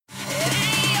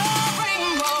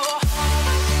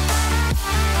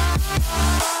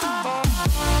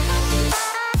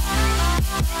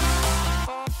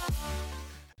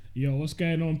Yo, what's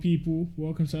going on, people?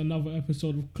 Welcome to another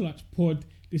episode of Clutch Pod.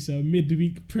 This is a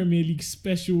midweek Premier League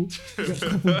special. We've got a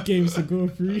couple of games to go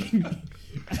through.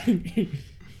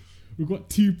 We've got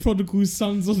two prodigal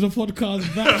sons on the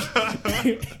podcast back.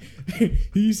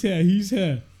 Who's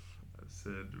here? I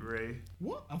said Ray.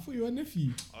 What? I thought you were a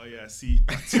nephew. Oh yeah, see,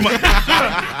 too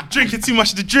much, drinking too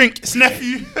much of the drink. It's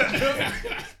nephew.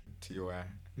 T.Y.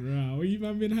 Right, what you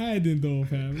man been hiding though,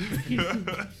 fam? But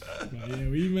yeah,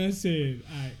 what you man saying?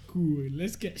 Alright, cool.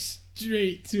 Let's get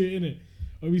straight to it, innit?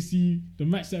 Obviously, the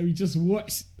match that we just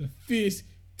watched, the fierce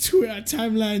Twitter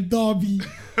timeline derby.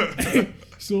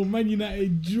 So Man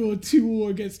United draw 2-2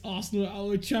 against Arsenal at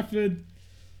Old Trafford.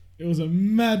 It was a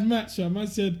mad match. Man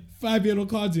said 5 yellow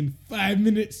cards in 5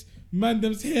 minutes. Man,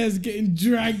 them's hair's getting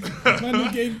dragged. Man,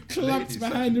 them getting clamped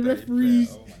behind the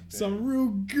referees. Some real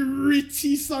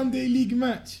gritty Sunday League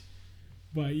match.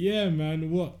 But yeah, man,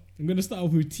 what? I'm going to start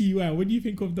off with T.Y. What do you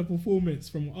think of the performance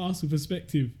from Arsenal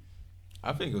perspective?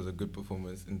 I think it was a good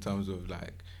performance in terms of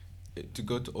to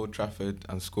go to Old Trafford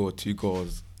and score 2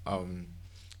 goals.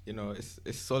 You know,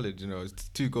 it's solid. You know, it's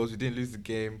 2 goals. We didn't lose the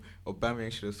game.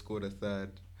 Aubameyang should have scored a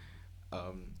third.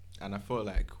 And I felt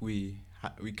like we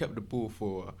kept the ball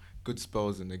for good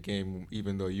spells in the game,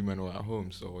 even though you men were at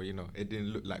home. So, you know, it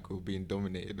didn't look like we were being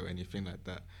dominated or anything like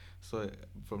that. So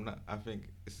from that, I think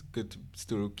it's good to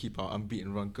still keep our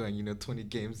unbeaten run going. You know, 20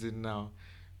 games in now,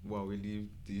 while we leave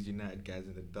these United guys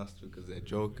in the dust because they're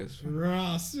jokers.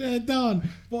 Right, swear down.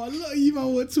 But a lot of you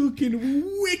man were talking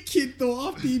wicked though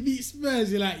after you beat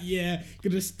Spurs. You're like, yeah,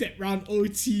 gonna step round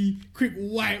OT, quick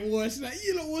whitewash. Like,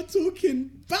 you know, we're talking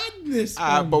badness.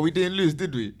 But we didn't lose,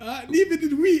 did we? Neither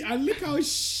did we. And look how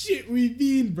shit we've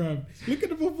been, bruv. Look at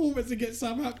the performance against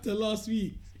Southampton last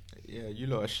week. Yeah, you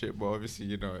lot are shit, but obviously,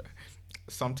 you know,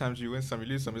 sometimes you win some, you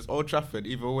lose some. It's Old Trafford,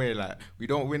 either way. Like, we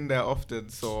don't win there often,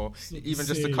 so even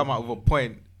just to come out with a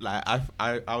point, like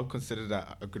I would consider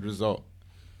that a good result.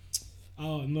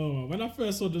 Oh no! When I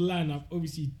first saw the lineup,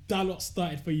 obviously Dalot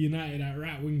started for United at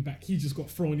right wing back. He just got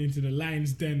thrown into the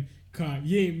Lions den. Cause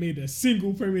you ain't made a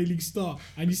single Premier League start,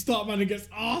 and you start man against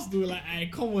Arsenal. Like, hey,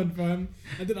 come on, fam.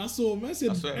 And then I saw man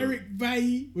said Eric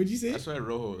Bailly. What'd you say? That's why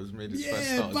Rojo has made his first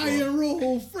start. Yeah, Bailly and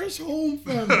Rojo, fresh home,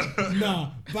 fam. Nah,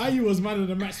 Bailly was man of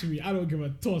the match for me. I don't give a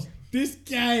toss. This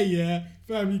guy, yeah,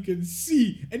 fam, you can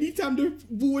see. Anytime the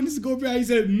ball wants to go behind, he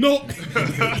said, no.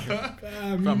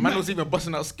 Fam, man was even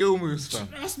busting out skill moves, fam.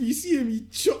 Trust me, you see him, he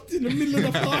chopped in the middle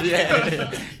of the park.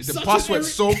 Yeah. The pass went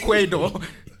so Quado.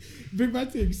 Big man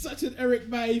thing, such an Eric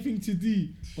Bailly thing to do.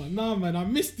 But nah, man, I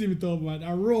missed him though, man.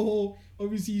 And Rojo,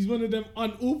 obviously, he's one of them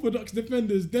unorthodox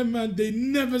defenders. Them, man, they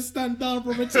never stand down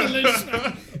from a challenge.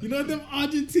 You know, them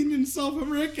Argentinian, South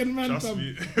American, man,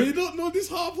 fam. They don't know this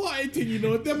half-hearted thing, you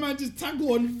know. Them, man, just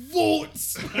tackle on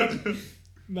votes.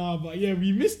 Nah, but yeah,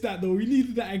 we missed that though. We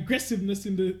needed that aggressiveness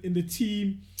in the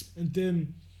team. And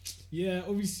then, yeah,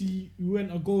 obviously, we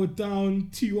went a goal down,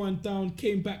 2-1 down,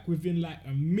 came back within like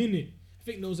a minute. I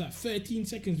think there was like 13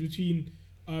 seconds between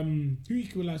who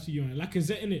equalised for you, man?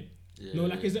 Lacazette, innit? Yeah, no,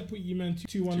 Lacazette put you, man,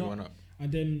 2-1 up.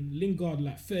 And then Lingard,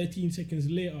 like 13 seconds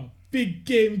later. Big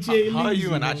game, Jay. How are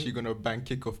you man actually going to ban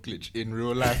kickoff glitch in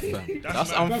real life, fam?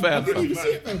 That's unfair, I didn't even see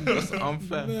it, fam. That's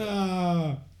unfair.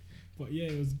 Nah. But yeah,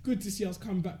 it was good to see us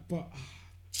come back, but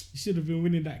you should have been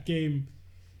winning that game.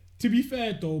 To be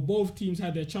fair though, both teams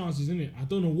had their chances, innit? I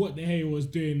don't know what the hell he was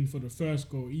doing for the first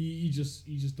goal. He just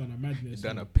done a madness. He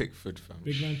done a Pickford, fam.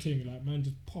 Big man thing, like man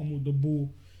just pummeled the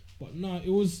ball. But nah, it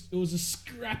was a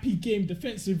scrappy game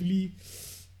defensively.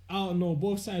 I don't know,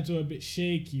 both sides were a bit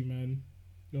shaky, man.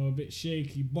 They were a bit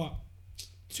shaky, but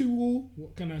 2-2,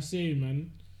 what can I say,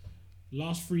 man?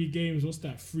 Last 3 games, what's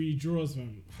that? 3 draws,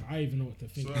 fam. I don't even know what to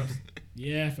think.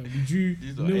 Yeah, fam. We drew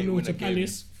 0-0 to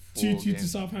Palace. 2-2 to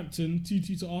Southampton,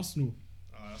 2-2 to Arsenal.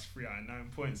 That's 3 out of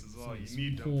 9 points as well. You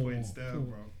need them points there,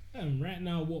 bro. And right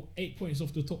now, 8 points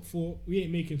off the top 4. We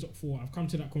ain't making top 4. I've come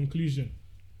to that conclusion.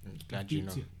 I'm glad you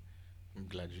know.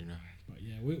 But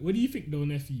yeah, what do you think though,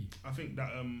 nephew? I think that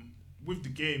with the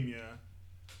game, yeah,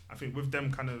 I think with them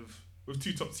kind of, with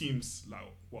 2 top teams,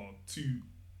 2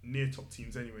 near top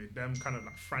teams anyway, them kind of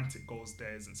like frantic goals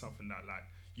there isn't something that like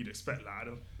you'd expect. Like,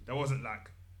 there wasn't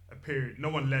like a period, no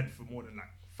one led for more than like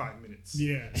 5 minutes.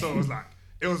 Yeah. So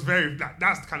it was very, like,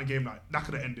 that's the kind of game like that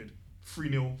could have ended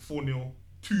 3-0, 4-0,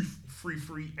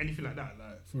 2-3-3, anything like that.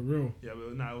 Like, for real. Yeah,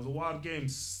 but it was a wild game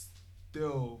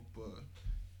still, but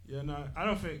yeah, no, I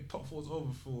don't think top 4's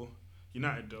over for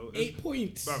United though. 8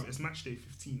 points. Bro, it's match day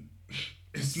 15.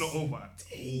 It's not over at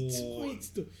 8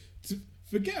 points.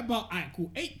 forget about cool.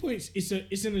 8 points. It's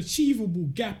an achievable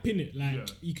gap in it. Like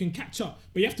you can catch up,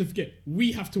 but you have to forget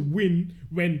we have to win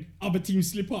when other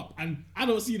teams slip up, and I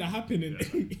don't see that happening.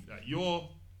 You're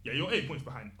 8 points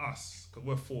behind us because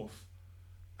we're 4th,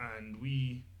 and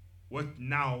we're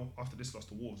now after this loss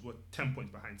to Wolves, we're 10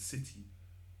 points behind City.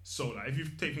 So like if you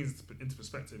take things into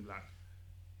perspective, like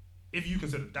if you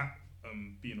consider that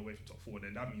being away from top 4,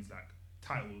 then that means like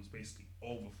title is basically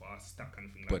over for us. That kind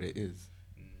of thing. Like, but it is.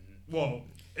 Well,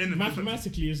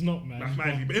 mathematically, it's not, man.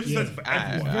 Mathematically, but it's for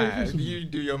everyone. You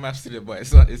do your maths today, but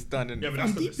it's not. It's done. Yeah, but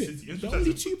that's because City. There's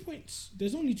only 2 points.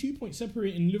 There's only 2 points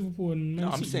separating Liverpool and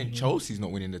Man City. I'm saying Chelsea's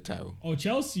not winning the title. Oh,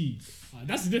 Chelsea.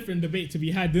 That's a different debate to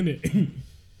be had, isn't it?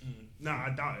 Nah, I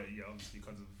doubt it. Yeah, obviously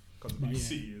because of who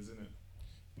City is, isn't it?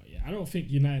 But yeah, I don't think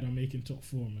United are making top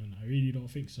 4, man. I really don't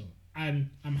think so. And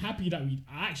I'm happy that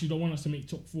I actually don't want us to make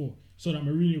top 4 so that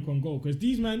Mourinho can go, because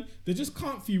these man, they're just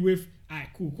comfy with, alright,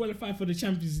 cool, qualify for the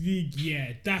Champions League.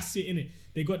 Yeah, that's it, innit?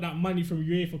 They got that money from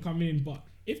UEFA coming in, but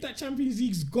if that Champions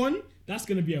League's gone, that's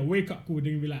gonna be a wake up call.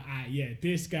 They're gonna be like, yeah,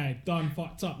 this guy done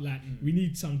fucked up. Like, we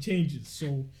need some changes.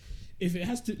 So if it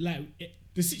has to,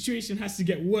 the situation has to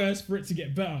get worse for it to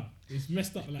get better. It's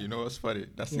messed up. Like, you know what's funny?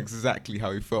 That's exactly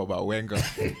how he felt about Wenger.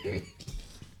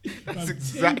 That's Man,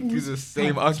 exactly the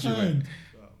same argument.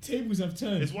 Tables have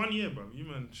turned. It's 1 year, bro. You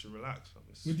man should relax, fam.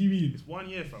 What do you mean? It's 1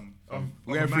 year, fam.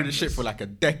 We went through the shit for like a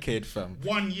decade, fam.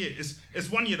 1 year.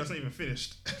 It's 1 year that's not even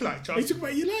finished. Like, Are you talking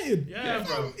about United? Yeah,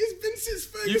 bro. It's been since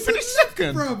Ferguson. You finished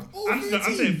second, bro.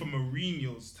 I'm saying for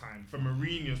Mourinho's time, for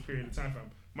Mourinho's period of time,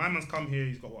 fam. My man's come here.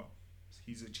 He's got what?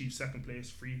 He's achieved second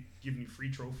place, giving you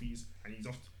 3 trophies, and he's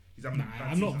having. Nah,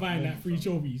 I'm not buying that 3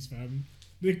 trophies, fam.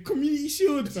 The Community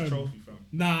Shield, it's fam. A trophy, fam.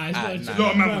 Nah, it's not a trophy. A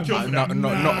lot of man will kill for that.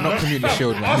 Not Community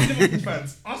Shield, man. Ask Liverpool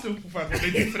fans, what they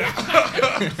do for that.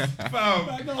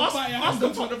 Fam, ask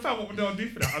the Tottenham fan what they'll do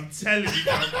for that. I'm telling you,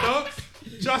 fam.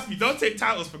 Trust me, don't take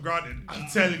titles for granted. I'm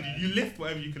telling you, you lift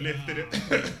whatever you can lift, innit?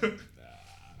 I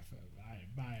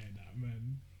ain't buying that,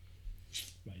 man.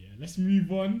 But yeah, let's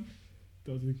move on.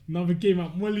 There was another game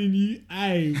at Molineux.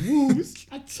 Aye, Wolves.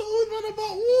 I told man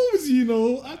about Wolves, you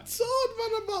know. I told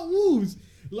man about Wolves.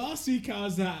 Last week I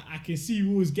was like, I can see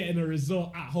Wolves getting a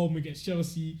result at home against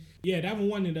Chelsea. Yeah, they haven't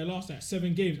won in their last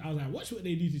 7 games. I was like, watch what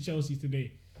they do to Chelsea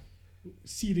today.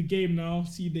 See the game now.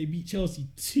 See they beat Chelsea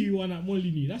 2-1 at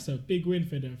Molineux. That's a big win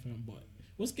for them, fam. But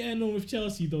what's going on with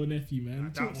Chelsea though, nephew,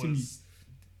 man? Talk to me.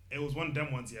 It was one of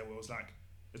them ones, yeah, where it was like,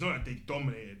 it's not like they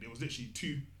dominated. It was literally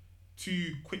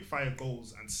two quick fire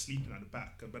goals and sleeping at the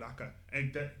back. But like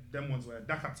them ones where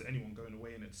that happens to anyone going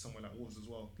away in it somewhere like Wolves as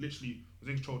well. Literally was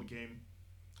in control of the game.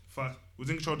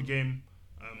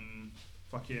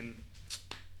 Fucking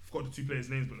forgot the 2 players'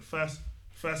 names, but the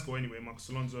first goal anyway, Marcos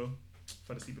Alonso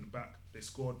fell asleep in the back. They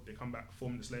scored. They come back 4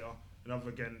 minutes later. Another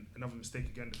mistake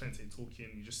again. Defense ain't talking.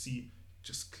 You just see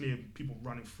clear people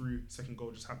running through. Second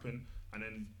goal just happened, and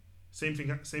then same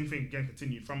thing again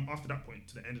continued from after that point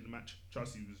to the end of the match.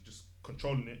 Chelsea was just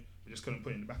controlling it, but just couldn't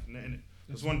put it in the back of the net.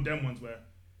 There's one of them ones where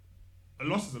a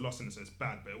loss is a loss in a sense,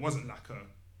 bad, but it wasn't like a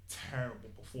terrible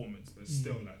performance, but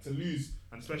still like to lose,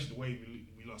 and especially the way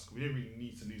we lost, because we didn't really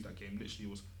need to lose that game. Literally,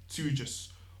 it was 2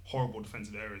 just horrible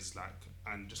defensive errors,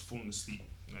 and just falling asleep.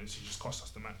 You know, it just cost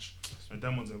us the match. And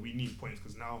them ones that we need points,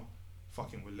 because now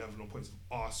fucking we're level on points with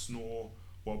Arsenal.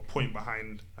 We're a point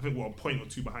behind. I think we're a point or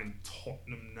 2 behind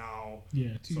Tottenham now.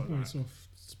 Yeah, 2 points off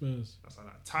Spurs. That's like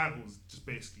that. Title's just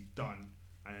basically done,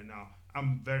 and now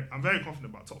I'm very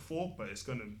confident about top 4, but it's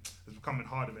becoming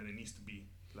harder than it needs to be.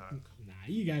 Like, nah,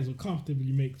 you guys will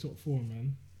comfortably make top 4,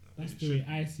 man. That's the way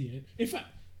I see it. In fact,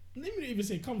 let me not even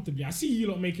say comfortably. I see you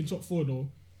lot making top 4 though.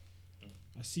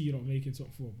 I see you lot making top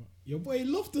 4, but your boy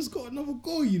Loftus got another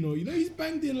goal. You know he's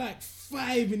banged in like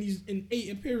 5 in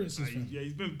 8 appearances. Yeah,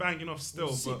 he's been banging off still,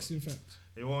 6 but in fact.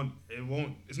 It won't.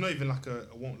 It's not even like a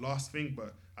won't last thing,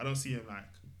 but I don't see him like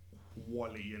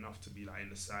quality enough to be like in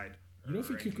the side. You don't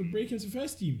think you could break into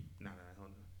first team? Nah.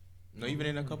 Not even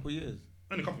in a couple of years.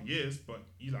 In a couple of years, but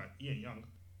he ain't young.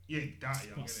 He ain't that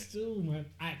young, but innit? still, man.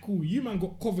 Alright, cool. You man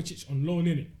got Kovacic on loan,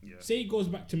 innit? Yeah. Say he goes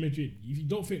back to Madrid. If you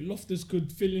don't think Loftus could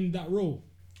fill in that role,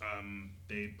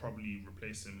 they'd probably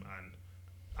replace him, and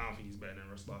I don't think he's better than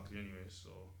Ross Barkley anyway. So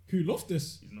who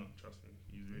Loftus? He's not. Trust me,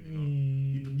 he's really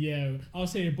not. Yeah, I'll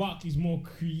say Barkley's more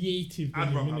creative.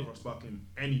 I'd rather have Ross Barkley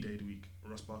any day of the week.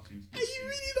 Ross Barkley. Hey, you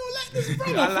really don't like this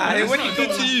brother? What do you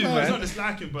do to you, man? It's not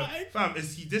disliking, but fam,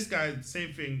 this guy, the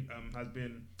same thing has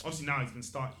been, obviously now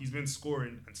he's been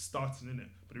scoring and starting in it.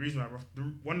 But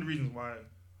one of the reasons why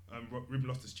Ruben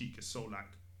Loftus-Cheek is so like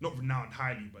not renowned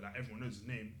highly, but like everyone knows his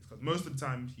name. It's because most of the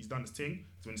time he's done his thing.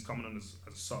 It's when he's coming on as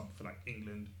a sub for like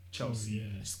England, Chelsea,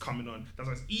 just coming on. That's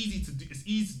why it's easy to do. It's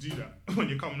easy to do that when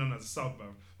you're coming on as a sub, bro.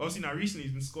 But obviously now recently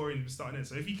he's been scoring, he's been starting it.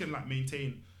 So if he can like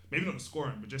maintain, maybe not the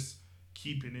scoring, but just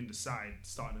keeping in the side,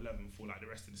 starting 11 for like the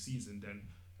rest of the season, then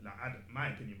like my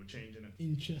opinion would change, innit?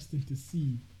 Interesting to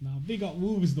see. Now big up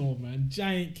Wolves though, man.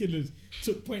 Giant killers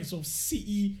took points off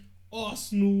City,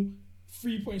 Arsenal,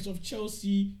 3 points off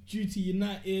Chelsea, due to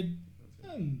United.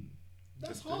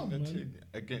 That's Just hard, doing that man. thing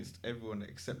against everyone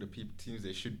except the teams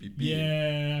they should be beating.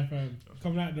 Yeah, fam.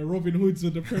 Coming out the Robin Hoods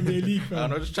of the Premier League, fam. I'm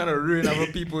not just trying to ruin other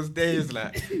people's days,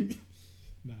 like.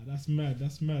 Nah, that's mad.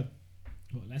 That's mad.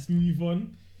 Well, let's move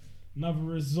on. Another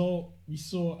result. We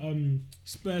saw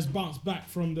Spurs bounce back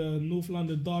from the North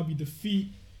London derby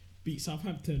defeat. Beat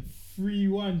Southampton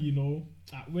 3-1, you know,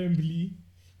 at Wembley.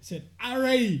 I said,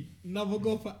 Harry! Another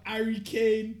goal for Harry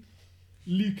Kane,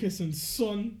 Lucas and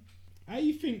Son. How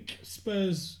you think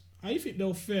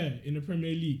they'll fare in the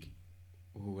Premier League?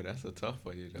 Oh, that's a tough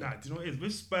one, you know. Nah, do you know what it is?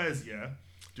 With Spurs, yeah,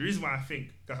 the reason why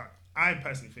I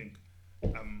personally think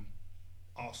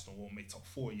Arsenal won't make top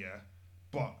 4, yeah,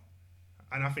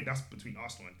 and I think that's between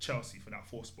Arsenal and Chelsea for that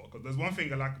 4th spot. Because there's one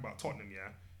thing I like about Tottenham, yeah.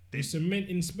 They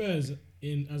cementing Spurs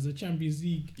as a Champions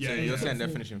League. Yeah, so you're saying they're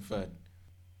finishing 3rd?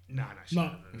 No.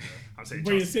 I'm saying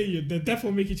but Chelsea. you're saying they're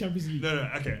definitely making Champions League. No,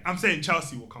 okay. I'm saying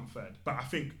Chelsea will come 3rd, but I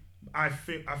think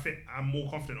I'm more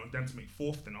confident on them to make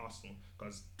 4th than Arsenal,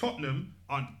 because Tottenham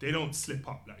they don't slip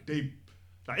up like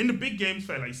in the big games.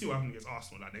 Fair, like you see what happened against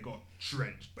Arsenal, like they got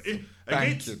drenched. But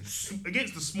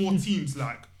against the small teams,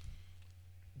 like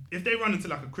if they run into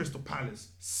like a Crystal Palace,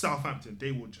 Southampton,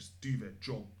 they will just do their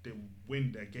job. They will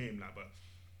win their game. Like, but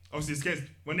obviously it's against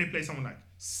when they play someone like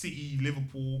City,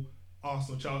 Liverpool,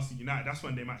 Arsenal, Chelsea, United. That's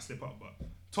when they might slip up, but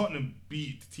Tottenham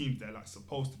beat the teams they're like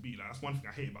supposed to beat. Like that's one thing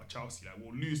I hate about Chelsea. Like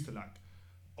we'll lose to like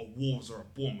a Wolves or a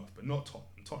Bournemouth, but not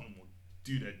Tottenham. Tottenham will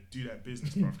do their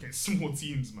business, bro. Against small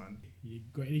teams, man. You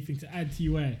got anything to add,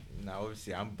 T.Y.? Nah,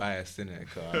 obviously I'm biased in it,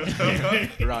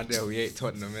 cause around there we hate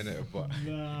Tottenham in it, but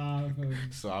Nah,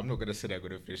 so I'm not gonna say they're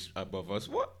gonna finish above us.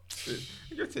 What?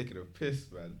 You're taking a piss,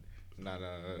 man. Nah.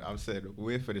 I'm saying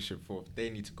we're finishing 4th.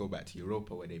 They need to go back to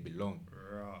Europa where they belong.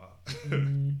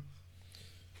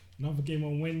 Another game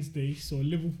on Wednesday. So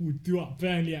Liverpool drew up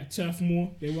Burnley at Turf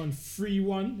Moor. They won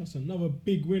 3-1. That's another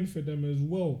big win for them as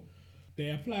well.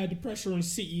 They applied the pressure on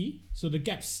City, so the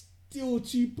gap's still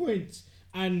 2 points.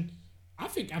 And I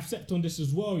think I've stepped on this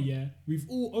as well, yeah. We've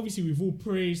all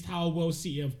praised how well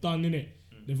City have done, innit?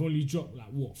 They've only dropped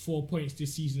 4 points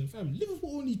this season. Fam,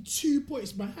 Liverpool only 2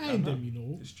 points behind them, you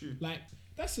know. It's true. Like,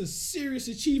 that's a serious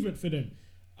achievement for them.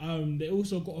 They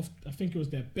also got off, I think it was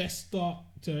their best start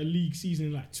to a league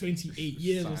season in 28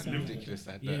 years or something. Ridiculous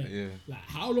like that, yeah. Like,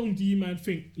 how long do you,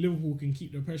 think Liverpool can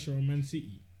keep the pressure on Man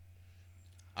City?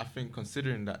 I think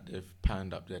considering that they've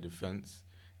panned up their defence,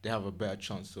 they have a better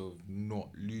chance of not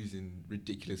losing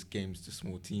ridiculous games to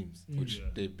small teams, which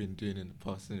they've been doing in the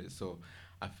past, innit? So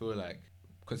I feel like,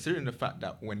 considering the fact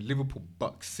that when Liverpool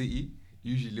buck City,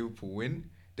 usually Liverpool win,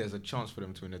 there's a chance for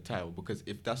them to win the title, because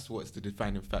if that's what's the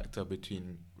defining factor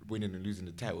between winning and losing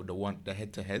the title, the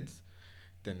head-to-heads,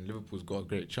 then Liverpool's got a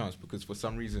great chance, because for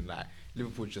some reason,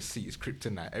 Liverpool just see it's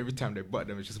kryptonite. Every time they butt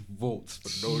them, it's just votes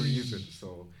for no reason.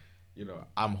 So,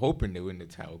 I'm hoping they win the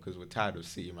title, because we're tired of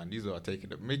City, man. These are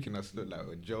making us look like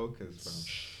we're jokers, man.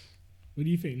 What do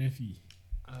you think, Neffy?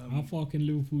 How far can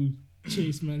Liverpool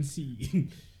chase Man City?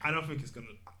 I don't think it's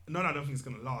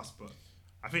gonna last, but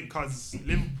I think because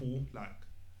Liverpool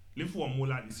are more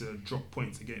likely to drop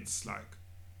points against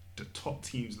the top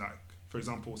teams. Like, for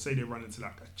example, say they run into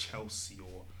a Chelsea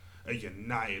or a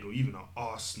United or even an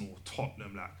Arsenal,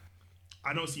 Tottenham.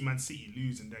 I don't see Man City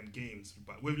losing them games.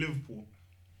 But with Liverpool,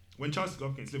 when Chelsea go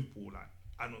up against Liverpool,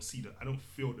 I don't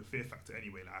feel the fear factor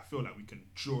anyway. I feel like we can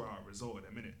draw out a result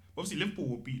at a minute. Obviously, Liverpool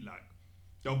will beat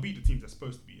they'll beat the teams they're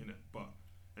supposed to be in it. But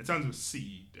in terms of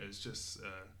City, there's just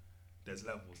there's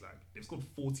levels. They've scored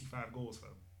 45 goals for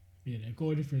them. Yeah, their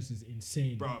goal difference is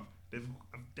insane, bro.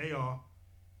 They are.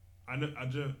 I know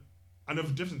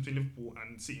the difference between Liverpool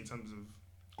and City in terms of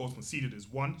goals conceded is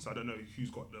 1. So I don't know who's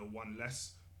got the 1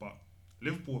 less. But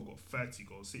Liverpool have got 30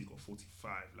 goals. City's got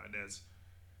 45. There's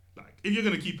if you're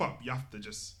gonna keep up, you have to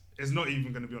just. It's not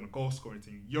even gonna be on a goal scoring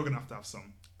team. You're gonna have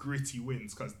some gritty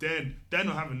wins, because they're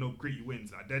not having no gritty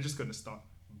wins. They're just gonna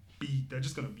they're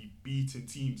just gonna be beating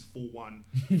teams 4-1,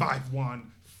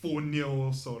 5-1,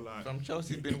 4-0. So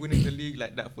Chelsea's been winning the league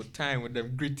like that for time with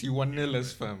them gritty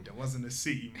 1-0ers, fam. There wasn't a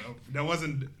City, man. There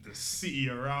wasn't the City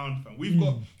around, fam. We've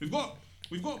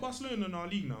got Barcelona in our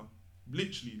league now.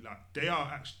 Literally, they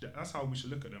are actually. That's how we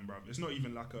should look at them, bro. It's not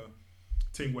even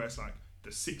thing where it's like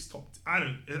the 6 top. I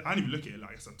don't even look at it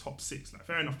like it's a top 6. Like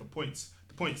fair enough, the points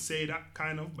say that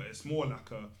kind of, but it's more like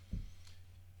a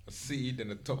seed in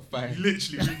the top 5.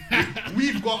 literally.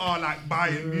 We've got our like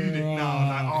Bayern Munich now,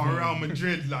 like our Real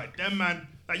Madrid, like them man.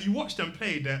 Like you watch them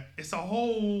play, that it's a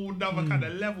whole other kind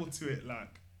of level to it.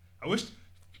 Like I wish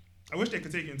they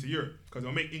could take it into Europe because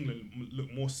it'll make England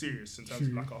look more serious in terms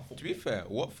of like our football. To be fair,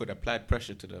 Watford applied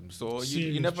pressure to them, so you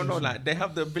Serious never know. pressure. Like they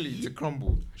have the ability to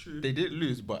crumble. True. They did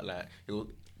lose, but like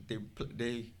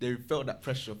they felt that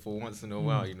pressure for once in a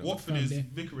while. You know. Watford is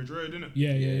Vicarage Road, isn't it?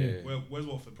 Yeah. Where's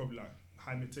Watford? Probably like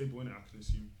high mid-table, innit? I can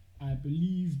assume. I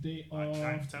believe they are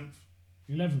Like 9th, 10th,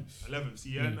 11th. 11th.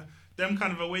 Yeah. Them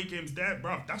kind of away games there,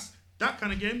 bruv. That's that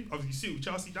kind of game. Obviously, you see it with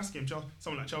Chelsea. That's game.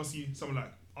 Someone like Chelsea, someone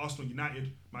like Arsenal,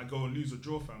 United might go and lose or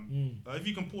draw, fam. But if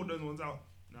you can pull those ones out,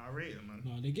 I rate them, man.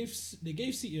 No, they gave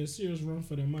City a serious run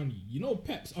for their money. You know,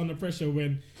 Pep's under pressure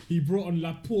when he brought on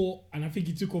Laporte and I think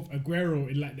he took off Aguero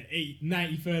in like the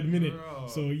 93rd minute. Bro.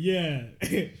 So yeah,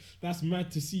 that's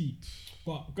mad to see.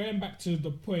 But going back to the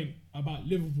point about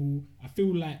Liverpool, I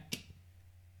feel like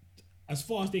as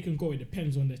far as they can go, it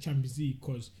depends on the Champions League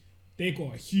because they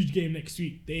got a huge game next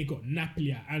week. They got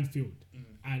Napoli at Anfield.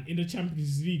 And in the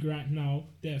Champions League right now,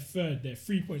 they're third. They're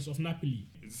 3 points off Napoli.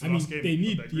 It's the I mean, last game they of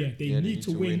need, that group. they need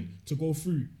to win to go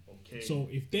through. Okay. So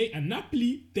if they and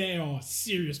Napoli, they are a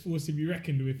serious force to be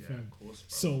reckoned with, Yeah, fam. of course, bro.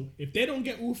 So if they don't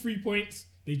get all 3 points,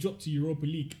 they drop to Europa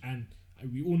League, and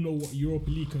we all know what Europa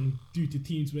League can do to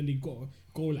teams when they got to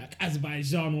go like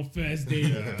Azerbaijan on Thursday,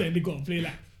 then they got to play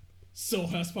like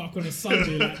Selhurst Park on a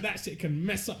Sunday. Like that shit can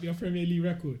mess up your Premier League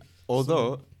record.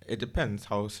 Although it depends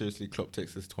how seriously Klopp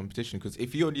takes this competition, because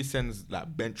if he only sends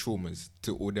like bench warmers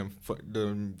to all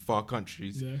them far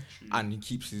countries, Yeah. and he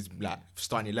keeps his like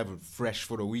starting 11 fresh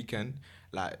for the weekend,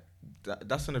 like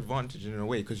that's an advantage in a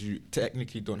way, because you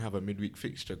technically don't have a midweek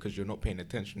fixture because you're not paying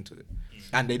attention to it,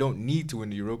 and they don't need to win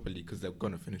the Europa League because they're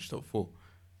gonna finish top 4.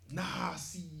 Nah,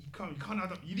 see, you can't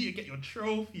add up. You need to get your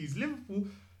trophies. Liverpool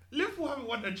haven't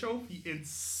won a trophy in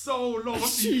so long.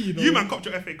 Obviously, you man copped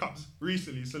your FA Cups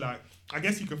recently, so like I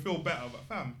guess you can feel better. But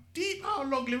fam, deep how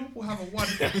long Liverpool haven't won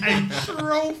a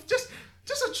trophy? Just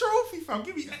a trophy, fam.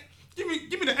 Give me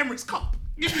the Emirates Cup.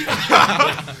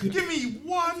 Give me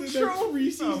one trophy,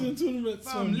 Pre-season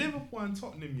tournaments, fam. Liverpool and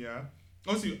Tottenham, yeah.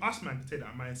 Obviously, us man can take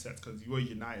that mindset because we're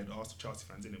United, Arsenal, Chelsea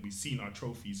fans, innit? We've seen our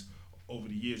trophies over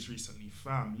the years recently,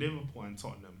 fam. Liverpool and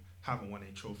Tottenham haven't won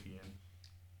a trophy in.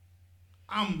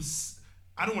 I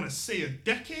don't want to say a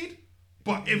decade,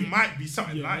 but it might be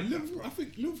something like Liverpool, that. I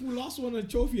think Liverpool last won a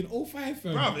trophy in 05,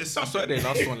 fam. Bruv, it's I swear something. they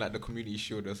last one like the Community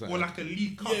Shield or something. Or like a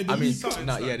League Cup. Yeah, the I mean, League Cup. something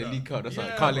the like League Cup. That's like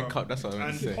Yeah, Carling bruv. Cup. That's what I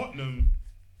was And saying. Tottenham,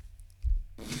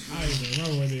 I don't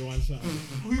remember when they won something.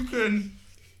 who can...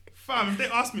 Fam, if they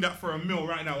asked me that for a meal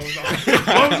right now, I was like,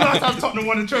 when was the last time Tottenham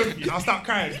won a trophy? I'll start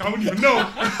crying. I wouldn't even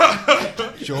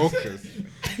know. Jokers.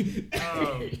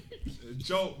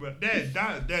 Joke, but they're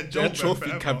Their joke trophy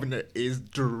forever. cabinet is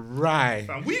dry.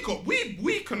 Fam,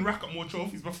 we can rack up more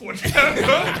trophies before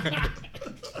them.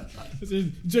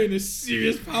 Join a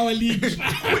serious power league.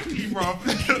 Quickly,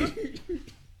 bruv.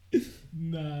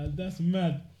 Nah, that's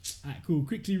mad. Alright, cool.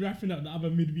 Quickly wrapping up the other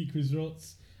midweek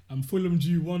results. Fulham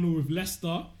drew 1-0 with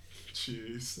Leicester.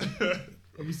 Jeez.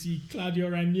 Obviously, Claudio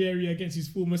Ranieri against his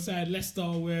former side, Leicester,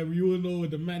 where we all know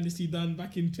the madness he done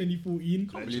back in 2014.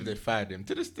 I can't believe they fired him.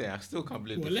 To this day, I still can't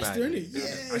believe Well, they Leicester, fired him. innit?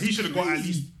 Yeah. And he should have got at crazy.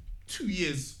 least 2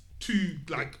 years, 2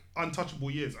 like untouchable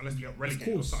years, unless they get relegated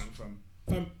or course. something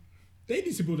from. They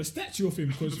need to build a statue of him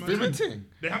because Favorite thing.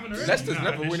 They haven't already. Leicester's Nah,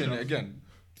 never they winning should've. it again.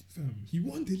 he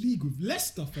won the league with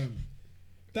Leicester, fam.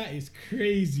 That is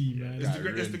crazy, man. It's Yeah, the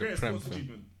ruined the greatest Prem, sports fam.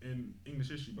 achievement in English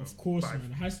history, bro. Of course, By-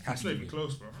 man. It has to It's not even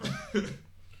close, bro.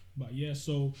 But yeah,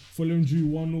 so Fulham drew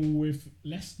 1-0 with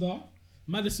Leicester.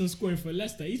 Madison scoring for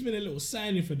Leicester. He's been a little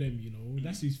signing for them, you know.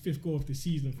 That's his 5th goal of the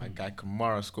season. My Fam. guy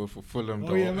Kamara scored for Fulham. Oh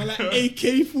though. yeah, man, like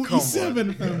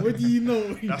AK-47, fam. What do you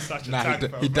know? That's such a Nah,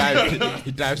 tag, he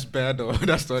fam. dives bare though.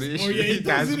 That's not the issue. Oh yeah, he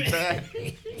does, dives innit? bare.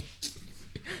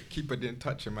 Keeper didn't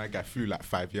touch him. My guy flew like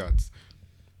 5 yards.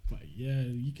 But yeah,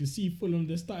 you can see Fulham,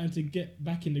 they're starting to get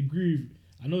back in the groove.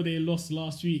 I know they lost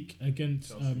last week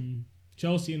against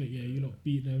Chelsea, innit? Yeah, you know,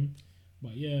 beat them.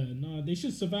 But yeah, no, they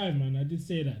should survive, man. I did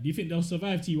say that. Do you think they'll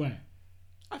survive, T.Y.?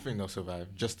 I think they'll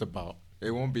survive. Just about. It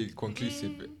won't be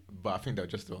conclusive, but I think they'll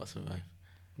just about survive.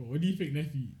 But what do you think,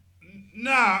 nephew?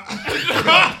 Nah.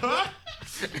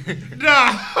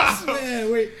 Nah.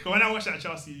 Swear, wait. But when I watched that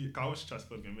Chelsea, I watched Chelsea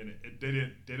for a minute.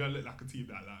 They don't look like a team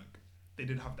that like they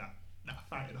didn't have that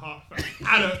fighting heart.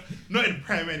 Not in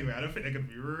Prem anyway. I don't think they're gonna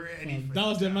be ready. For That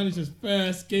was their manager's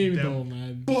first game, Them though,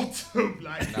 man. bottom.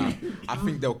 Like Nah, I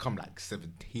think they'll come like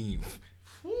 17th.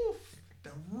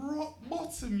 the rock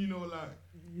bottom, you know, like.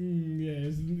 Yeah,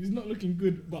 it's not looking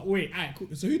good. But wait, alright, cool.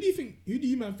 So who do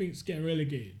you man think's getting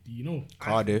relegated? Do you know?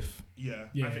 Cardiff. Yeah,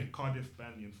 Yeah. I think Cardiff,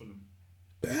 Burnley, and Fulham.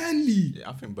 Burnley. Yeah,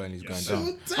 I think Burnley's Yeah, going so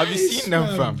down. dice, Have you seen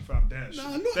them, fam? Fam, they're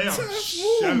Nah, not they are a Turf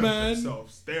shell Moor, of man.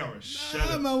 themselves. They are a shell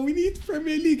Nah, of man, we need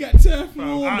Premier League at Turf fam.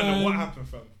 Moor, I don't man. know what happened,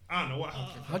 fam. I don't know what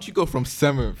happened. How'd you go from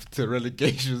 7th to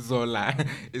relegation zone? Like,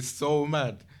 it's so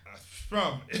mad.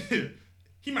 Fam,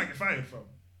 he might get fired, fam.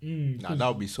 Nah, that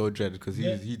would be so dread because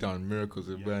Yeah. he done miracles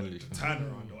with Burnley. The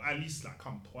turnaround, or at least like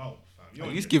come 12, fam. You At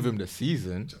don't least get- give him the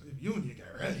season. You only get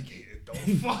relegated, though.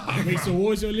 Fuck. Wait, so what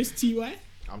was your list, TY?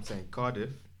 I'm saying Cardiff,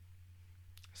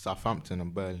 Southampton,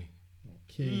 and Burnley.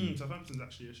 Okay. Southampton's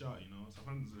actually a shot, you know.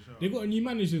 Southampton's a shot. They got a new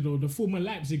manager though, the former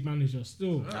Leipzig manager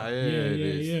still. Ah,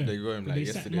 Yeah. They got him like They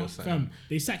sacked yesterday or Mark, something. fam,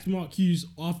 they sacked Mark Hughes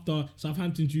after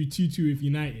Southampton drew 2-2 with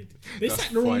United. They That's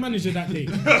sacked the wrong funny. manager that day.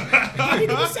 How you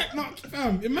gonna sack Mark,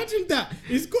 fam? Imagine that.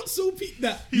 It's got so peaked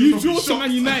that He you was draw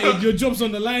probably to Man shocked. United, your job's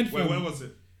on the line, Wait, fam. where was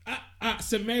it? At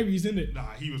St Mary's, isn't it?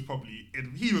 Nah, he was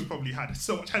probably had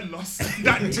so much head loss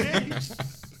that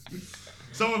day.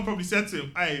 Someone probably said to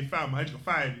him, "Hey, fam, I just got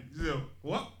fired." He's like,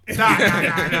 what?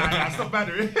 Nah, stop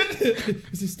battering. I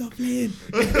said, stop playing.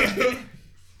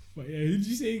 But yeah, who did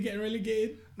you say getting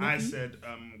relegated? I Nicky? said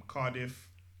Cardiff,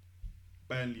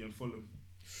 Burnley, and Fulham.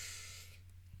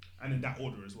 And in that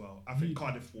order as well. I think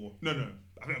Cardiff will... No.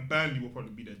 I think Burnley will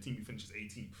probably be the team who finishes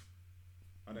 18th.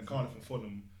 And then Cardiff and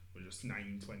Fulham will just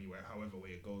 19, 20, however way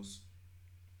it goes.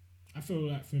 I feel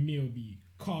like for me it would be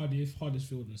Cardiff,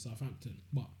 Huddersfield, and Southampton.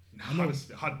 But I know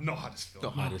Huddersfield. Not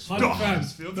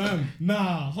Huddersfield. Not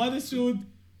Nah, Huddersfield.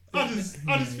 Not Huddersfield.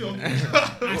 Huddersfield.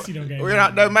 Huddersfield. I see them getting We're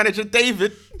out there, manager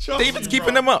David. Trust David's me,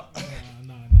 keeping bro. them up.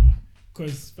 Nah.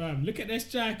 Because, fam, look at their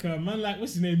striker, man. Like,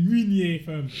 what's his name? Meunier,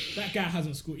 fam. That guy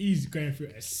hasn't scored. He's going through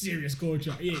a serious goal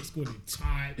drought. He ain't scored in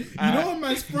time. You know what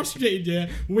man's frustrated, yeah?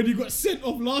 When he got sent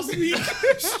off last week,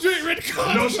 straight red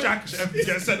card. No striker should ever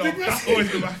get sent off. That's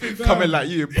always the way. Coming like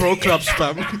you in pro clubs,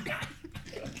 fam.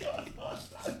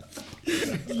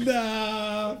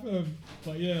 Nah, fam.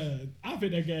 But yeah, I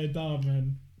think they're getting down,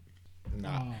 man. Nah,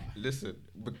 Ah. listen.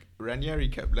 Ranieri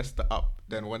kept Leicester up,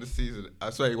 then won the season. I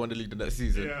swear he won the league the next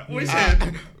season. Yeah, what he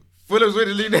said. Fulham's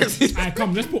winning the league next season. Alright,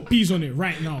 come, let's put peas on it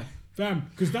right now. Fam,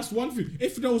 because that's one thing.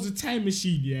 If there was a time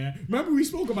machine, yeah, remember we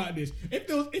spoke about this.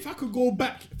 If I could go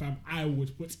back, fam, I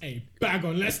would put a bag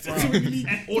on Leicester to win the league.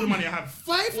 And all the money I have.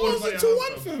 5,000 to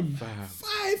 1, fam. Fam.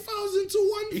 5,000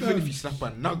 to 1, fam. Even if you slap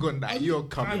a nug on that, you're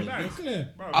coming. Fam, You're clear.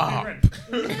 Bro, Ah. pay rent.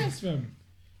 Yes, fam.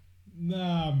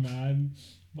 Nah, man.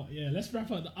 But yeah, let's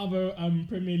wrap up the other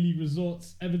Premier League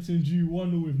results. Everton drew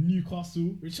 1-0 with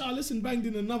Newcastle. Richarlison banged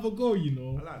in another goal, you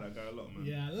know. I like that guy a lot, man.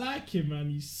 Yeah, I like him, man.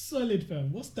 He's solid,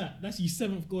 fam. What's that? That's his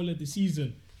 7th goal of the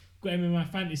season. Got him in my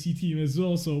fantasy team as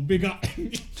well, so big up.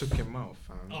 Took him out,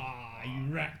 fam.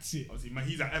 You racked it. Obviously, man,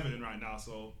 he's at Everton right now,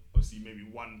 so obviously maybe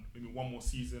one more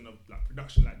season of like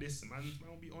production like this, and man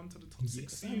will be on to the top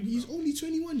 16. Fam, he's only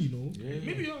 21, you know. Yeah.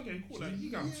 Maybe okay, cool. Like he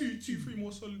got two, 3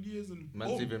 more solid years, and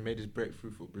Man's even made his breakthrough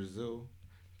for Brazil.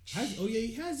 Oh yeah,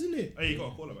 he has, isn't it? Oh, you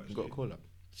got a call up actually. Got a call up.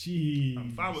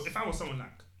 Jeez. If I was someone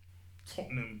like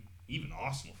Tottenham, even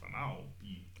Arsenal, fam,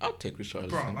 I'll take Richarlison.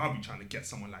 bro, I'll be trying to get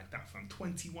someone like that, fam.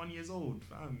 21 years old,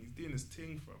 fam. He's doing his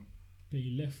thing, fam.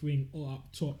 Play left wing or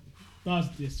up top.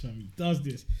 Does this, fam. He does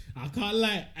this. I can't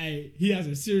lie. He has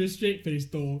a serious straight face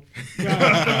though. Bro,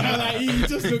 I can't lie, he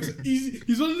just looks.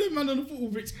 He's one of them man on the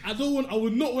football pitch. I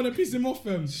would not want to piss him off,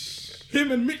 fam.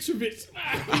 Him and Mitrovic.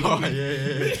 Oh,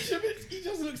 yeah. Mitrovic, he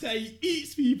just looks like he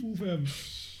eats people, fam.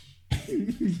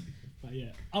 But yeah,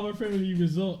 other Premier League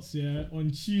results. Yeah,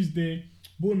 on Tuesday,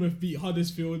 Bournemouth beat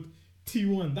Huddersfield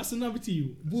 2-1. That's another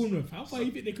team. Bournemouth. How far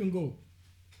you think they can go?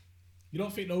 You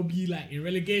don't think they'll be like in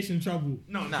relegation trouble?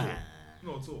 No, Nah.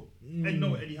 not at all. And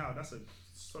no, Eddie Howe, that's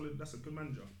a good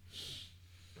manager.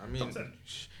 I mean, Top 10.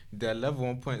 they're level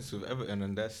 1 points with Everton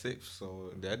and they're 6th,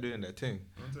 so they're doing their thing.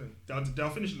 I'm saying. They'll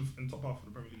finish in top half of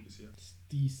the Premier League this year. It's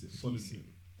decent. Solid decent. team.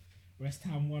 West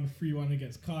Ham won 3-1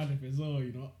 against Cardiff as well,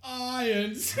 you know.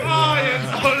 Irons.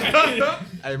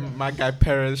 Hey, my guy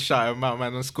Perez shot him out,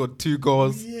 man, and scored 2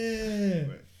 goals. Yeah.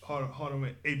 Wait, hold on,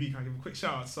 wait. AB, can I give a quick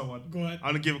shout out to someone? Go ahead. I'm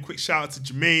gonna give a quick shout out to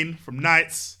Jermaine from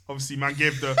Knights. Obviously, man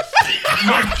gave the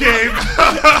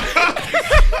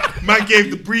man gave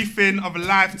the briefing of a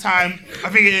lifetime. I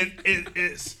think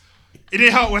it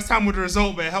didn't help West Ham with the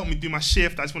result, but it helped me do my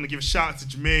shift. I just want to give a shout out to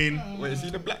Jermaine. Wait, is he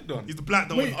the black don? He's the black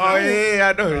dog. Wait, Oh,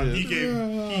 yeah, I know. He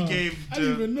Yeah. gave I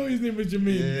didn't even know his name was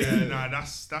Jermaine. Yeah, nah,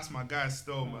 that's my guy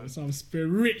still, man. Some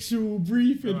spiritual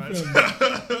briefing, Right.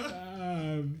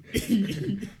 fam.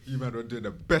 You man were doing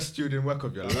the best student work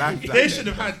of your life. They should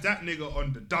have had that nigga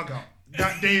on the dugout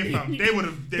that day, fam, they would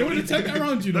have turned it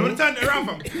around, you know. They would have turned it around,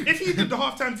 fam. If he did the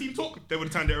halftime team talk, they would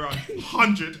have turned it around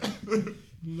 100.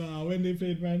 Nah, when they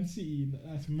played Man City,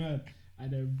 that's mad.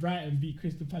 And then Brighton beat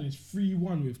Crystal Palace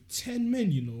 3-1 with 10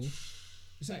 men, you know.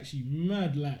 It's actually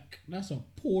mad. Like, that's a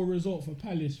poor result for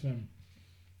Palace, fam.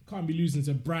 Can't be losing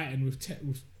to Brighton with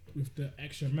the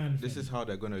extra man. This fam. is how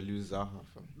they're gonna lose Zaha,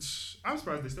 fam. I'm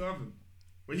surprised they still have him.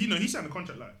 Well, he signed a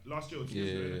contract like last year or 2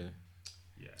 years ago.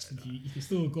 Yeah. Yeah. He can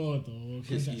still go, though.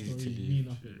 He's Contracts easy don't to really leave. mean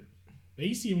nothing. But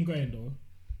you see him going, though.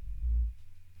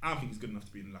 I don't think he's good enough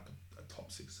to be in like a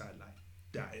top 6 side like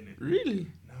that, innit? Really?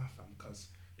 Nah, fam, because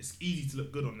it's easy to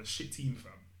look good on a shit team,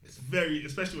 fam. It's very,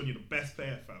 especially when you're the best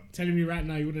player, fam. Telling me right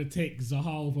now you want to take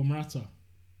Zaha over Morata.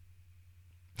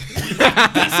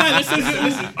 That silence says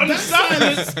it all. On the That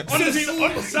surface, silence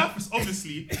on the surface,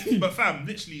 obviously, but fam,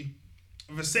 literally,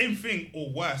 the same thing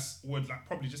or worse would like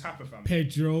probably just happen, fam.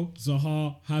 Pedro,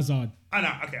 Zaha, Hazard. And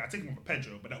I take him over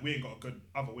Pedro, but that we ain't got a good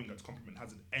other winger to complement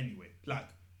Hazard anyway. Like,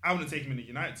 I wouldn't take him in the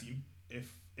United team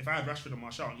if I had Rashford and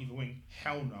Martial on either wing.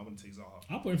 Hell no, I wouldn't take Zaha.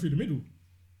 I'll put him through the middle.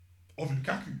 Over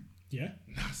Lukaku. Yeah.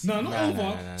 Nice. No, not over.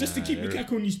 Nah, just to keep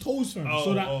Lukaku on his toes, fam. Oh,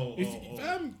 so that oh,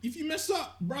 if you mess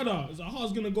up, brother,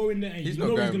 Zaha's gonna go in there and He's you not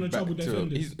know he's going gonna back trouble to.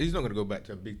 defenders. He's not gonna go back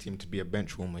to a big team to be a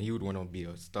bench warmer. He would want to be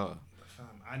a star.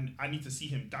 Fam, I need to see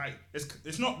him die.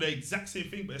 It's not the exact same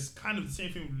thing, but it's kind of the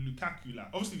same thing with Lukaku. Like,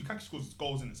 obviously Lukaku scores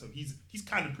goals in it, so he's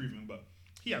kind of proven. But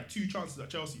he had 2 chances at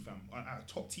Chelsea, fam, at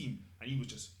a top team, and he was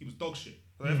dog shit.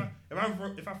 So if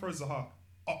I throw Zaha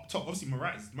up top, obviously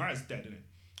Morata's dead, isn't it?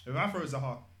 If I throw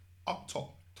Zaha up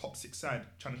top 6 side,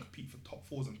 trying to compete for top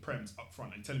 4s and prems up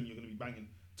front, and telling me you're gonna be banging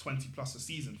 20 plus a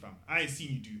season, fam, I ain't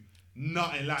seen you do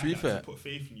nothing like To be that fair, to put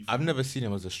faith in you. Fam. I've never seen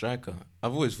him as a striker.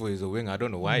 I've always thought he's a winger. I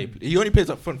don't know why he only plays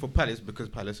up front for Palace because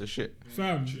Palace are shit.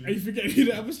 Fam, and you forget who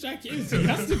the other striker is. He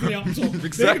has to play up top.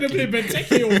 Exactly. They're gonna play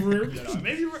Benteke over him. Yeah, like,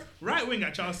 maybe right wing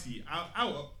at Chelsea. I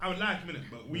would like him in it,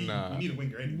 but we need a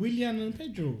winger anyway. Willian and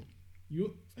Pedro.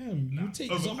 You take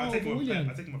Zaha I take over him Willian.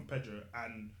 I take him over Pedro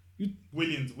and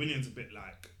William's a bit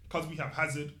like, because we have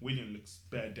Hazard, William looks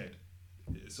bare dead.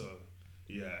 So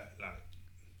yeah, like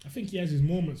I think he has his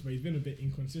moments, but he's been a bit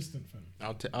inconsistent, fam.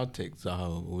 I'll take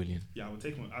Zaha over William. yeah, I'll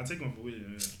take him over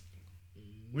William. Yeah.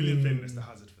 William playing next to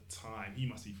Hazard for time. He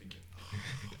must be thinking,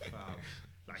 wow.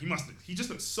 Like he just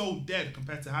looks so dead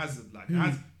compared to Hazard. Like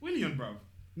William, bro.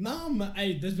 Nah, man.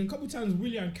 Hey, there's been a couple times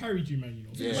Willian carried you, man. You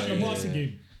know, think about the Barca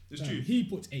game. It's Fam, true. He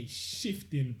puts a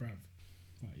shift in, bruv.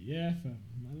 But yeah, fam,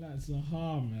 my lads are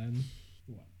hard, man.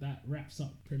 What, that wraps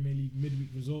up Premier League midweek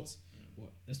results.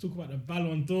 What? Let's talk about the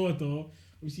Ballon d'Or, though.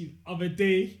 We see the other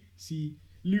day,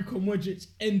 Luka Modric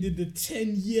ended the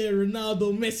 10-year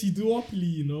Ronaldo Messi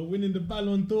duopoly, you know, winning the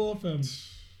Ballon d'Or, fam.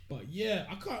 But yeah,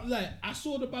 I can't lie. I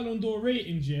saw the Ballon d'Or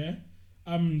ratings, yeah,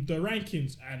 the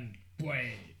rankings, and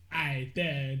boy,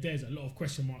 there's a lot of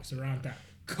question marks around that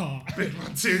car.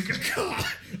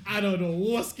 I don't know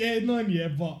what's going on, yeah,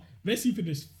 but Messi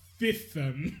finished 5th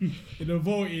in the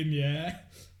voting, yeah,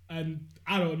 and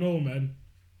I don't know, man.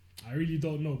 I really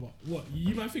don't know, but what,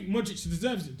 you might think Modric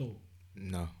deserves it though?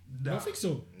 No, I don't think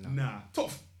so. Nah,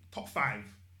 top 5.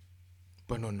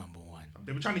 but not number 1.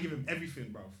 They were trying to give him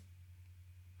everything,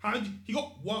 bruv. He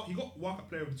got World Cup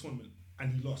Player of the Tournament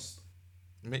and he lost.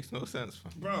 Makes no sense,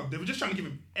 fam. Bro, they were just trying to give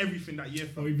him everything that year,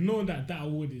 But fam. we've known that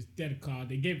award is dead card.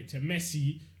 They gave it to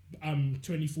Messi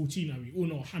 2014, and we all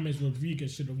know James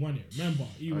Rodriguez should have won it. Remember,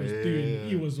 he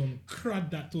was on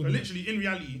crud that But tournament. literally, in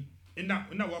reality, in that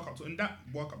World Cup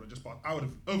that just passed, I would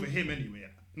have over him anyway.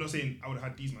 I'm not saying I would have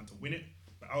had these man to win it,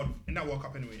 but I would have, in that World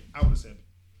Cup anyway. I would have said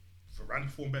Varane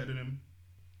performed better than him.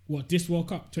 What, this World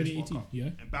Cup This 2018? World Cup. Yeah.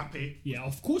 Mbappe. Yeah,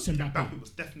 of course Mbappe. Mbappe was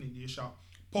definitely a shout.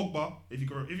 Pogba, if you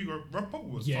go, Pogba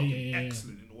was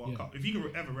excellent in the World Cup. If you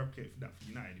could ever replicate that for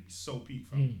United, it'd be so peak,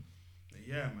 fam.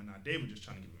 Yeah, man. Nah, they were just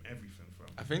trying to give him everything, fam.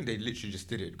 I think they literally just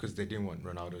did it because they didn't want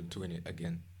Ronaldo to win it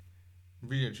again.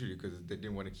 Really and truly, because they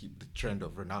didn't want to keep the trend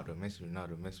of Ronaldo,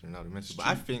 Messi. But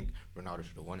I think Ronaldo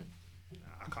should have won it.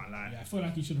 I can't lie. Yeah, I feel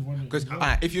like he should have won it. Because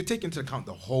if you take into account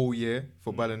the whole year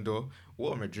for Ballon d'Or,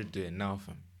 what are Madrid doing now,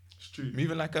 fam? It's true.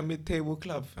 Even like a mid-table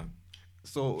club, fam.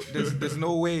 So there's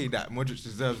no way that Modric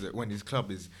deserves it when his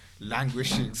club is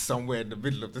languishing somewhere in the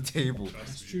middle of the table.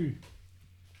 That's true.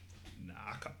 Nah,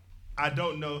 I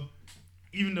don't know.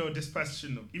 Even though this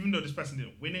person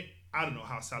didn't win it, I don't know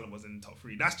how Salah was in the top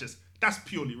 3. That's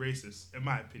purely racist, in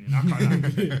my opinion. I can't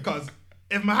lie. Because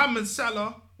if Mohamed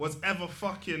Salah was ever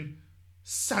fucking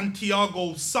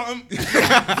Santiago something,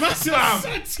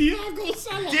 Santiago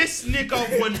Salah. this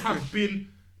nigga would have been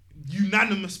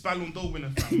unanimous Ballon d'Or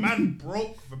winner, fam. Man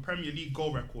broke the Premier League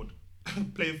goal record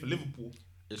playing for Liverpool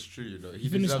It's true, you know. He He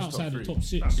finished deserves outside the top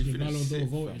 3. top 6 He with finished Ballon d'Or sixth,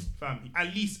 voting. Fam,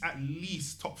 at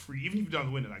least top 3. Even if you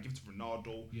don't win it, like give it to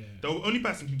Ronaldo. Yeah. The only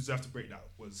person who deserved to break that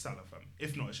was Salah, fam.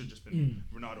 If not, it should have just been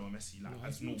Ronaldo or Messi. Like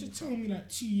that's You normal. just tell me like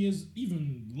 2 years,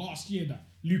 even last year, that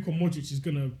Luka Modric is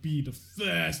gonna be the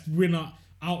first winner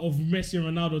out of Messi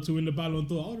and Ronaldo to win the Ballon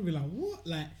d'Or. I would be like, what?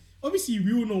 Like, obviously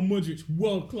we all know Modric,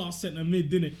 world class centre mid,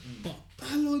 didn't it? But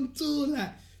Ballon d'Or,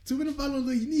 like, to win a Ballon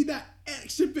d'Or, you need that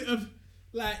extra bit of,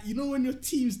 like, you know, when your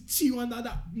team's 2-1,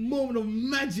 that moment of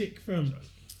magic, fam.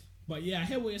 But yeah, I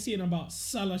hear what you're saying about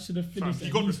Salah should have Fam,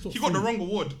 finished. he got the wrong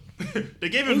award. They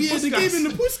gave him Oh yeah, they gave him the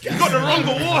Puskas. He got the wrong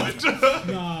award.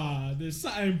 Nah, there's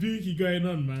something booky going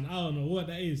on, man. I don't know what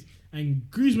that is. And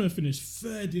Griezmann finished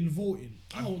 3rd in voting.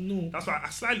 I don't know. That's why I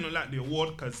slightly don't like the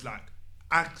award because, like,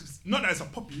 not that it's a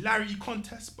popularity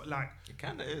contest, but like, It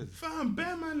kind of is. fam,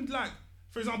 bear man, like,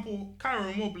 for example, Cairo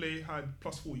Immobile had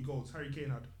plus 40 goals. Harry Kane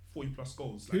had 40 plus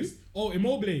goals. Like, Who? Oh,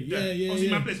 Immobile. Yeah. Obviously,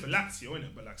 man plays for Lazio,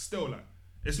 innit? But like, still, like,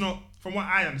 it's not, from what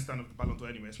I understand of the Ballon d'Or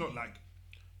anyway, it's not like,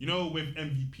 you know, with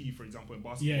MVP, for example, in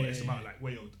basketball, it's about like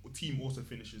where your team also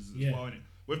finishes as well, innit?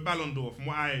 With Ballon d'Or, from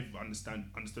what I've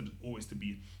understood always to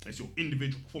be, it's your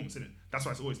individual performance, innit? That's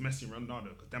why it's always Messi and Ronaldo,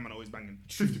 because them man are always banging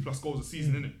 50 plus goals a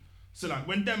season, innit? So like,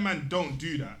 when them man don't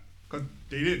do that, because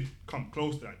they didn't come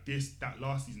close to like that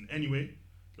last season anyway,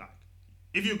 like,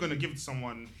 if you're gonna give it to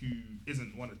someone who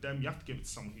isn't one of them, you have to give it to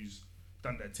someone who's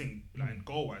done their thing, like in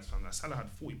goal wise, fam. Like Salah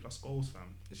had 40 plus goals,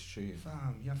 fam. It's true.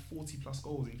 Fam, he had 40 plus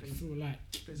goals. I feel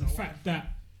like plays the out fact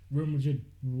that Real Madrid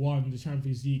won the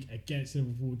Champions League against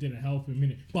Liverpool didn't help him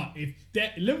in it. But if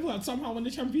Liverpool had somehow won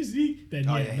the Champions League, then he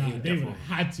they would would definitely. have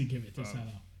had to give it to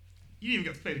Salah. You didn't even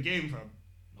get to play the game, fam.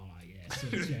 Oh yeah, so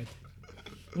yeah.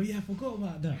 Oh yeah, I forgot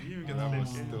about that. You didn't get to play the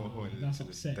Still game. holding it That's to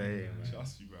this upsetting, day, man. man.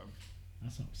 Trust you, bro.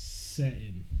 That's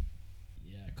upsetting.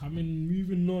 Yeah,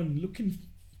 moving on, looking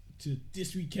to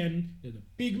this weekend. There's a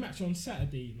big match on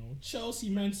Saturday, you know, Chelsea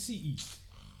Man City.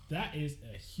 That is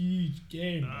a huge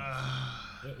game.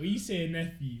 What are you saying,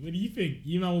 Neffy? What do you think?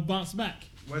 You man will bounce back.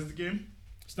 Where's the game?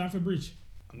 Stamford Bridge.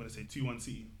 I'm gonna say 2-1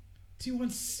 City.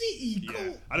 2-1 City. Yeah,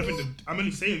 Cool. I don't think I'm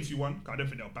only saying 2-1 because I don't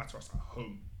think they'll batter us at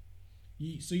home.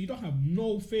 So you don't have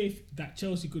no faith that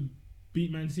Chelsea could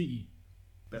beat Man City?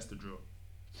 Best to draw,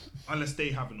 unless they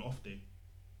have an off day.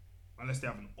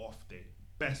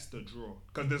 Best to draw,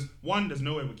 because there's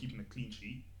no way we're keeping a clean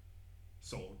sheet.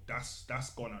 So that's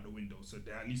gone out the window. So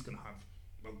they're at least gonna have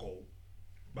a goal,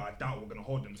 but I doubt we're gonna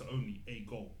hold them to only a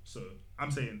goal. So I'm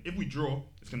saying if we draw,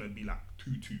 it's gonna be like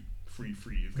 2-2,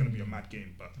 3-3. It's gonna be a mad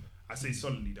game. But I say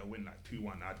solidly they'll win like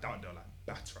 2-1. I doubt they'll like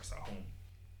batter us at home.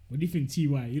 What do you think,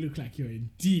 TY? You look like you're in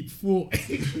deep thought.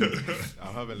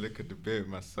 I'll have a look at the bit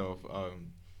myself.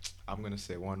 I'm gonna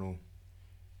say 1-0.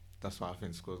 That's what I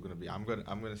think the score's gonna be. I'm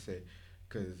gonna say,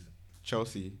 because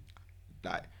Chelsea,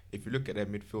 like, if you look at their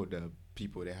midfield, the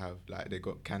people they have, like, they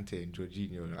got Kante and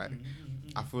Jorginho. Like,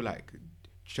 I feel like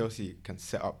Chelsea can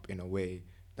set up in a way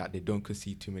that they don't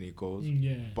concede too many goals.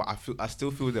 Yeah. But I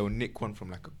still feel they'll nick one from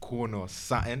like a corner or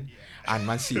something, and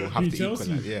Man City will have to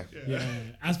Chelsea? equalize. Yeah.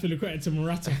 As for the credit to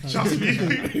Morata. Trust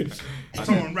me.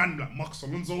 Someone ran like Marcus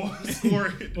Alonso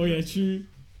scoring. Oh yeah, true.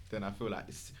 Then I feel like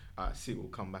City will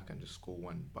come back and just score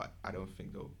one, but I don't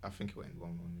think they'll. I think it will end 1-1.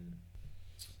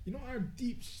 You know how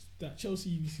deep that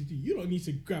Chelsea needs to do? You don't need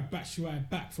to grab Batshuayi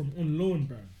back from on loan,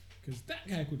 bro. Because that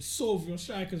guy could solve your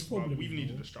striker's problem. We've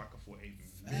needed bro. a striker for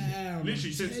ages. Damn, Literally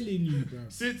I'm since telling you, bro.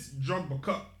 Since Drogba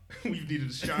cut, we've needed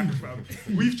a striker, fam.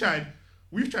 We've tried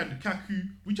Lukaku,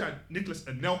 we tried Nicholas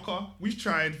Anelka, we've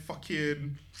tried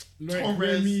fucking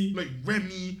Torres,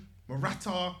 Remy,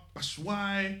 Morata,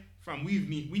 Batshuayi. Fam, we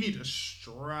need a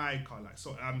striker. Like,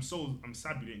 so I'm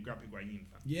sad we didn't grab Higuain,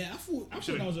 fam. Yeah, I thought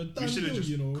that was a done We should have deal, just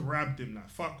you know. grabbed him.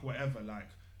 Like, fuck whatever. Like,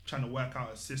 trying to work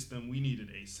out a system. We needed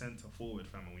a centre forward,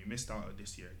 fam, and we missed out on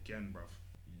this year again, bruv.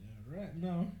 Yeah, right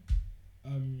now,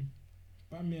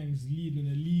 Aubameyang's leading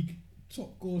the league,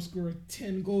 top goal scorer,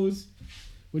 10 goals.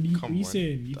 What are you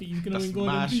saying? You think he's gonna win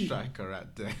Golden That's Boot? my striker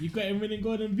right there. You got him winning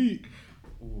Golden Boot.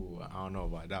 Ooh, I don't know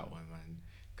about that one, man.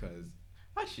 Because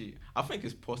actually, I think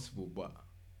it's possible, but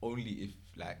only if,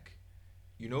 like,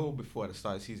 you know, before the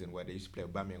start of the season where they used to play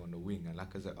Aubameyang on the wing and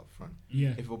Lacazette up front.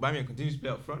 Yeah. If Aubameyang continues to play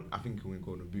up front, I think he can win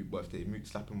Golden Boot. But if they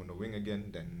slap him on the wing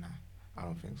again, then nah, I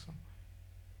don't think so.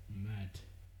 Mad.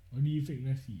 What do you think,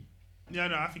 Messi? Yeah,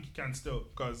 no, I think he can still,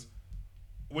 because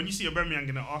when you see Aubameyang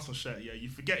in an Arsenal shirt, yeah, you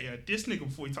forget, this nigga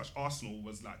before he touched Arsenal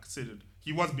was like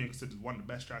he was being considered one of the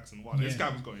best strikers in the world. Yeah. This guy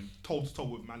was going toe to toe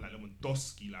with man like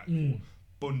Lewandowski, like for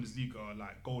Bundesliga,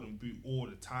 like Golden Boot all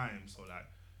the time. So like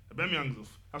Aubameyang's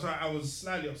that's why I was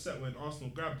slightly upset when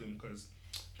Arsenal grabbed him, because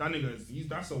that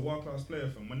that's a world class player,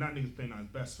 fam. When that nigga's playing at his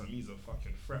best, fam, he's a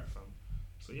fucking threat, fam.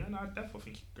 So yeah, no, I definitely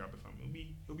think he could grab it, fam.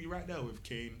 He'll be right there with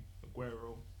Kane,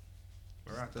 Aguero,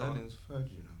 Morata. Sterling's third,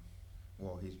 you know.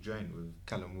 Well, he's joined with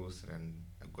Callum Wilson and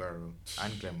Aguero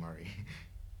and Glenn Murray.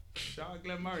 Shout out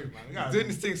Glenn Murray, man. He's doing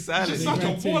this thing silent. He's just such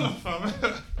a baller, fam.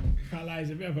 Can't lie,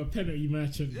 it's a bit of a penalty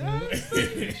matchup, bro. Yeah,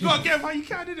 you gotta get him how you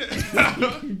can,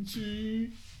 innit? True.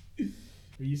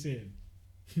 What are you saying?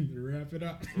 Wrap it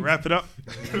up. Wrap it up.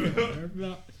 Wrap it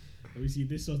up. Obviously,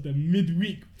 this was the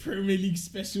midweek Premier League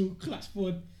special Clutch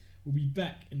Pod. We'll be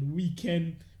back in the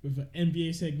weekend with an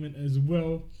NBA segment as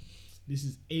well. This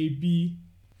is AB.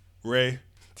 Ray.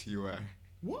 T.Y.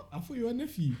 What? I thought you were a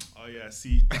nephew. Oh yeah,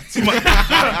 see, too much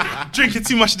drinking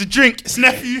too much of the drink. It's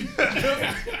nephew.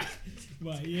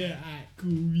 But yeah, alright,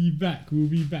 cool. We'll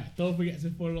be back. Don't forget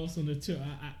to follow us on the Twitter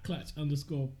at clutch_pod.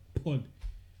 Rainbow.